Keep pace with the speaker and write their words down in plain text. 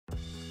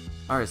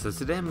Alright, so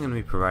today I'm going to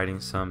be providing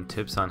some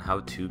tips on how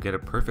to get a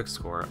perfect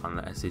score on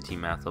the SAT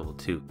Math Level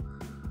 2.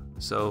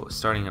 So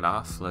starting it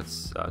off,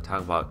 let's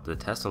talk about the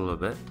test a little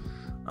bit.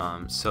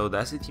 So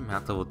the SAT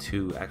Math Level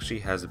 2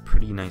 actually has a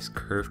pretty nice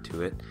curve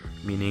to it,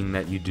 meaning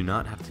that you do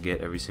not have to get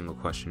every single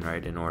question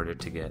right in order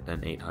to get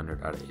an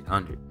 800 out of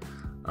 800.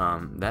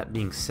 That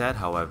being said,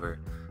 however,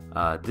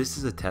 this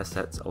is a test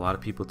that a lot of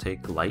people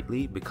take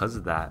lightly because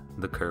of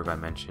the curve I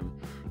mentioned,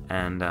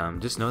 and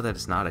just know that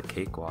it's not a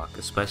cakewalk,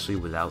 especially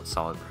without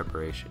solid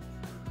preparation.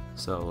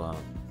 So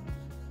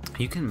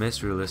you can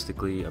miss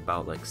realistically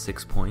about like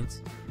 6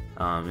 points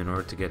in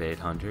order to get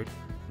 800.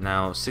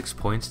 Now 6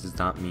 points does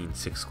not mean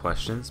 6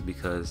 questions,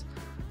 because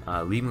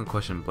leaving a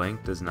question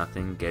blank does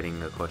nothing.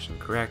 Getting a question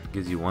correct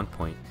gives you 1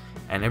 point,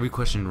 and every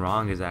question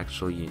wrong is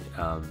actually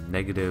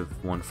negative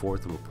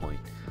 1/4 of a point.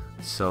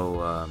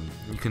 So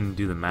you can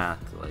do the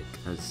math, like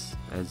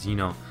as you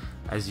know,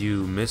 as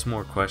you miss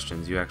more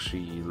questions, you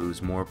actually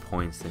lose more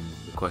points than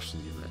the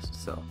questions you missed.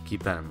 So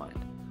keep that in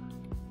mind.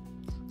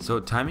 So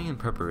timing and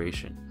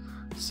preparation.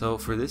 So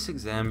for this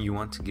exam, you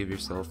want to give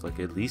yourself like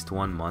at least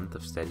 1 month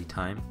of steady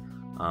time.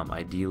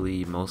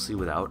 Ideally mostly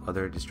without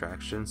other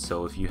distractions.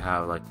 So if you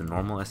have like the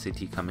normal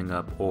SAT coming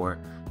up or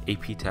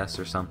AP test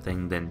or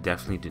something, then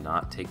definitely do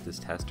not take this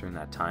test during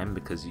that time,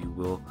 because you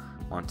will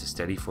want to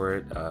study for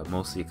it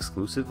mostly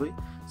exclusively.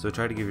 So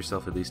try to give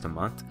yourself at least a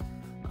month.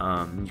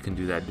 You can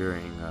do that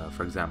during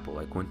for example,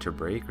 like winter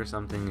break or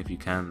something. If you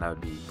can, that would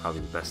be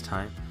probably the best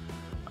time,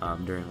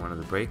 during one of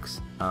the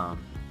breaks.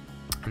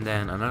 And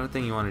then another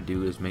thing you want to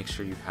do is make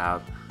sure you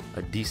have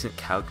a decent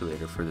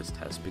calculator for this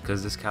test,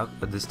 because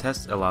this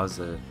test allows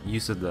the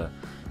use of the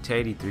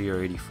TI-83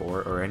 or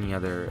 84 or any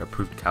other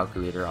approved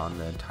calculator on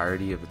the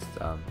entirety of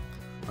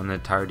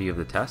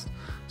the test.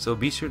 So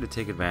be sure to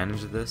take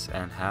advantage of this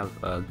and have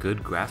a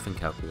good graphing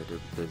calculator,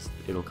 because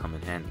it'll come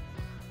in handy.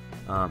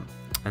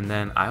 And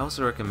then I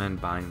also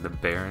recommend buying the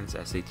Barron's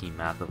SAT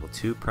Math Level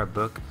 2 prep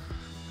book,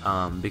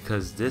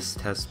 because this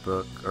test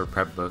book or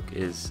prep book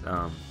is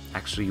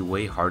actually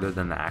way harder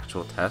than the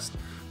actual test.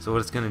 So what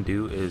it's going to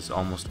do is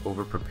almost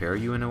over prepare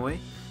you in a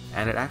way,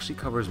 and it actually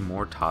covers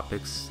more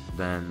topics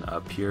than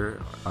appear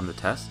on the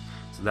test.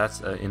 So that's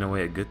in a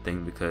way a good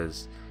thing,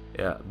 because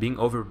being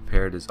over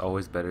prepared is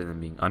always better than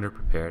being under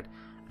prepared.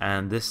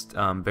 And this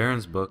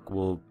Barron's book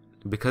will,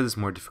 because it's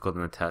more difficult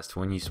than the test,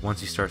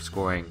 once you start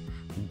scoring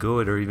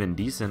good or even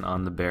decent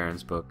on the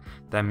Barron's book,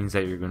 that means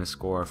that you're going to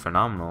score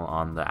phenomenal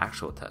on the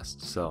actual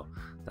test. So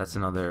that's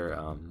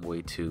another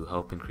way to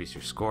help increase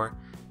your score.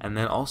 And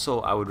then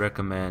also I would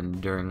recommend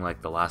during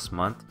like the last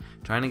month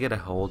trying to get a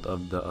hold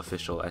of the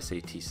official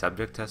SAT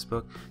subject test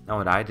book. Now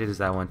what I did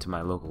is I went to my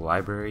local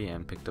library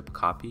and picked up a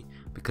copy,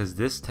 because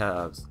this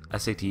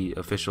SAT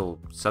official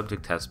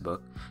subject test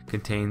book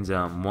contains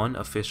one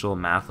official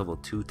Math Level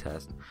 2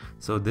 test.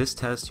 So this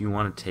test you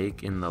want to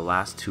take in the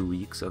last 2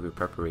 weeks of your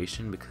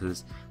preparation,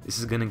 because this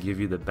is going to give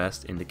you the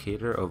best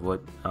indicator of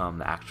what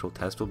the actual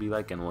test will be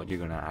like and what you're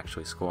going to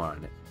actually score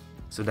on it.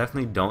 So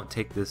definitely don't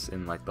take this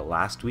in like the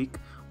last week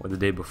or the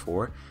day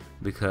before,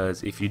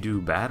 because if you do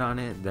bad on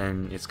it,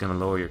 then it's going to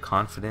lower your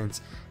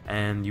confidence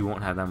and you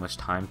won't have that much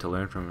time to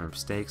learn from your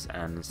mistakes,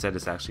 and instead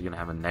it's actually going to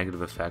have a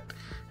negative effect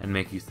and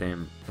make you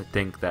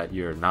think that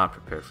you're not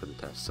prepared for the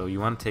test. So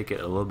you want to take it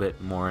a little bit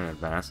more in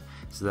advance,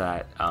 so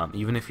that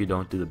even if you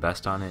don't do the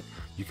best on it,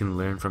 you can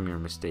learn from your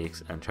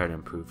mistakes and try to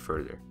improve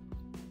further.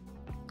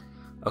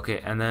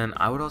 Okay, and then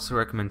I would also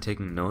recommend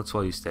taking notes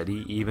while you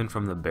study, even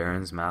from the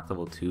Barron's Math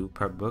Level 2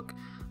 prep book.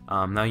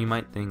 Now you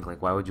might think,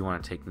 like, why would you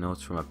want to take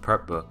notes from a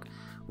prep book?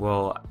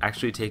 Well,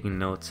 actually taking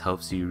notes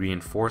helps you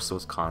reinforce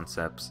those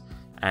concepts,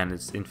 and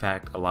it's in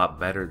fact a lot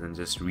better than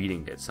just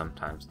reading it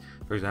sometimes.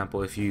 For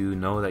example, if you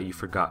know that you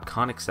forgot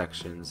conic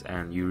sections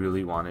and you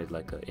really wanted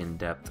like an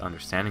in-depth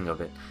understanding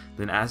of it,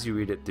 then as you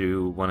read it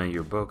through one of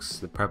your books,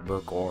 the prep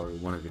book or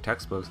one of your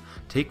textbooks,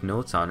 take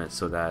notes on it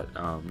so that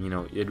you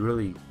know, it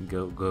really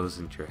goes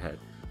into your head.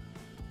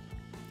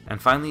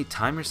 And finally,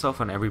 time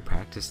yourself on every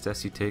practice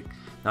test you take.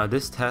 Now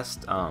this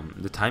test,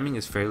 the timing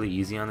is fairly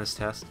easy on this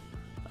test,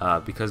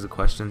 because the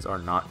questions are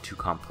not too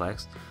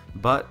complex,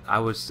 but I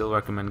would still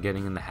recommend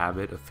getting in the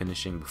habit of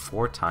finishing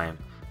before time,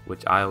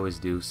 which I always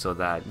do, so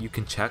that you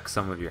can check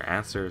some of your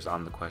answers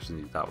on the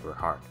questions you thought were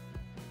hard.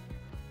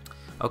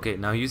 Okay,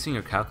 now using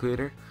your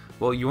calculator,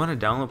 well, you want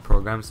to download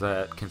programs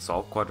that can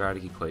solve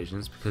quadratic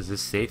equations, because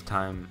this saves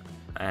time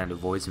and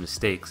avoids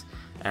mistakes,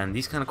 and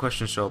these kind of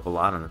questions show up a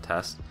lot on the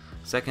test.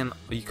 Second,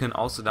 you can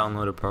also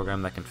download a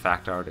program that can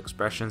factor out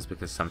expressions,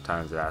 because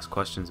sometimes it asks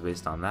questions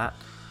based on that.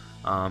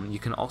 You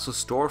can also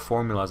store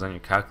formulas on your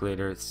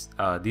calculator.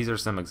 These are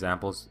some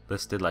examples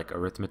listed, like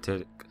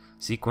arithmetic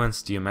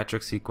sequence,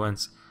 geometric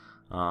sequence,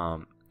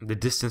 the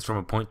distance from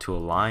a point to a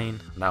line.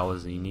 That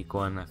was a unique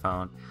one I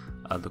found.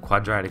 The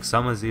quadratic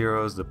sum of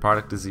zeros, the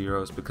product of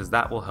zeros, because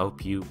that will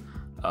help you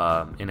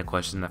in a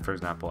question that, for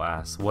example,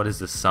 asks what is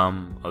the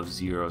sum of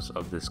zeros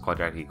of this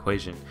quadratic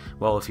equation.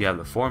 Well, if you have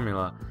the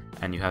formula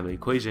and you have the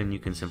equation, you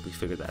can simply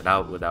figure that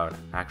out without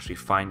actually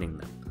finding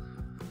them.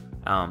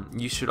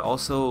 You should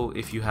also,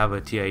 if you have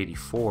a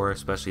TI-84,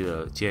 especially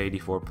the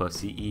TI-84 plus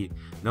CE,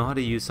 know how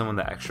to use some of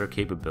the extra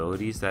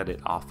capabilities that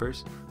it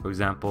offers. For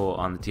example,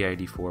 on the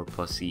TI-84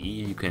 plus CE,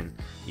 you can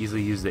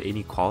easily use the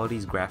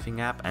inequalities graphing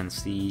app and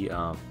see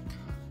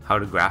how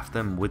to graph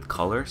them with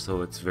color,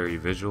 so it's very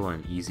visual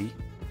and easy.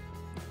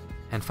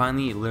 And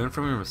finally, learn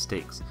from your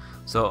mistakes.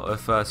 So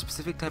if a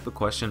specific type of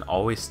question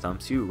always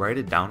stumps you, write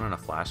it down on a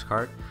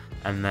flashcard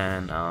and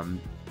then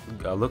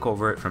look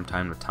over it from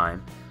time to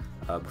time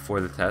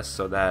before the test,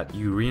 so that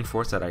you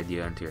reinforce that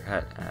idea into your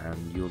head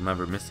and you'll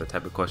never miss that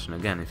type of question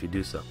again if you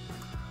do so.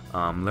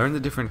 Learn the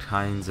different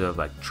kinds of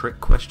like trick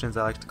questions,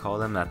 I like to call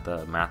them, that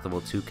the Math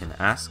Level 2 can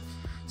ask.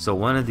 So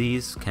one of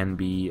these can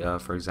be,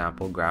 for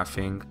example,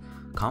 graphing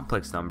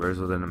complex numbers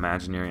with an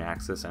imaginary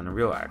axis and a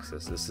real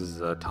axis. This is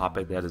a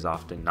topic that is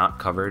often not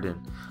covered in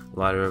a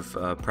lot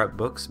of prep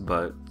books,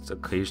 but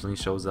occasionally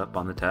shows up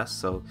on the test,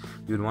 so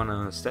you would want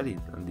to study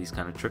these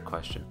kind of trick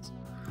questions.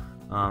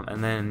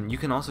 And then you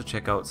can also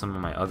check out some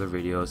of my other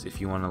videos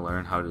if you want to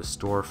learn how to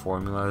store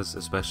formulas,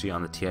 especially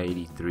on the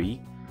TI-83,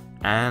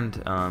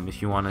 and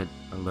if you want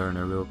to learn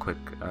a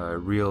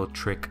real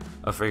trick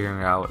of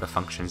figuring out a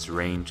function's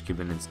range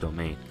given its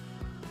domain.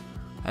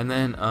 And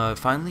then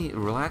finally,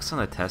 relax on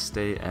the test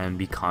day and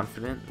be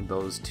confident.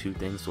 Those two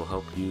things will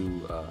help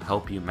you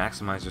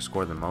maximize your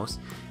score the most.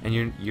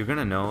 And you're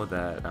gonna know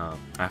that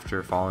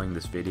after following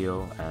this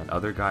video and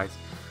other guides,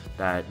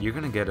 that you're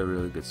gonna get a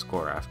really good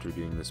score after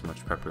doing this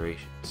much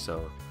preparation.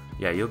 So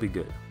yeah, you'll be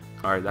good.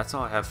 Alright, that's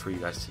all I have for you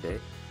guys today.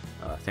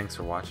 Thanks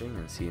for watching,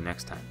 and see you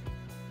next time.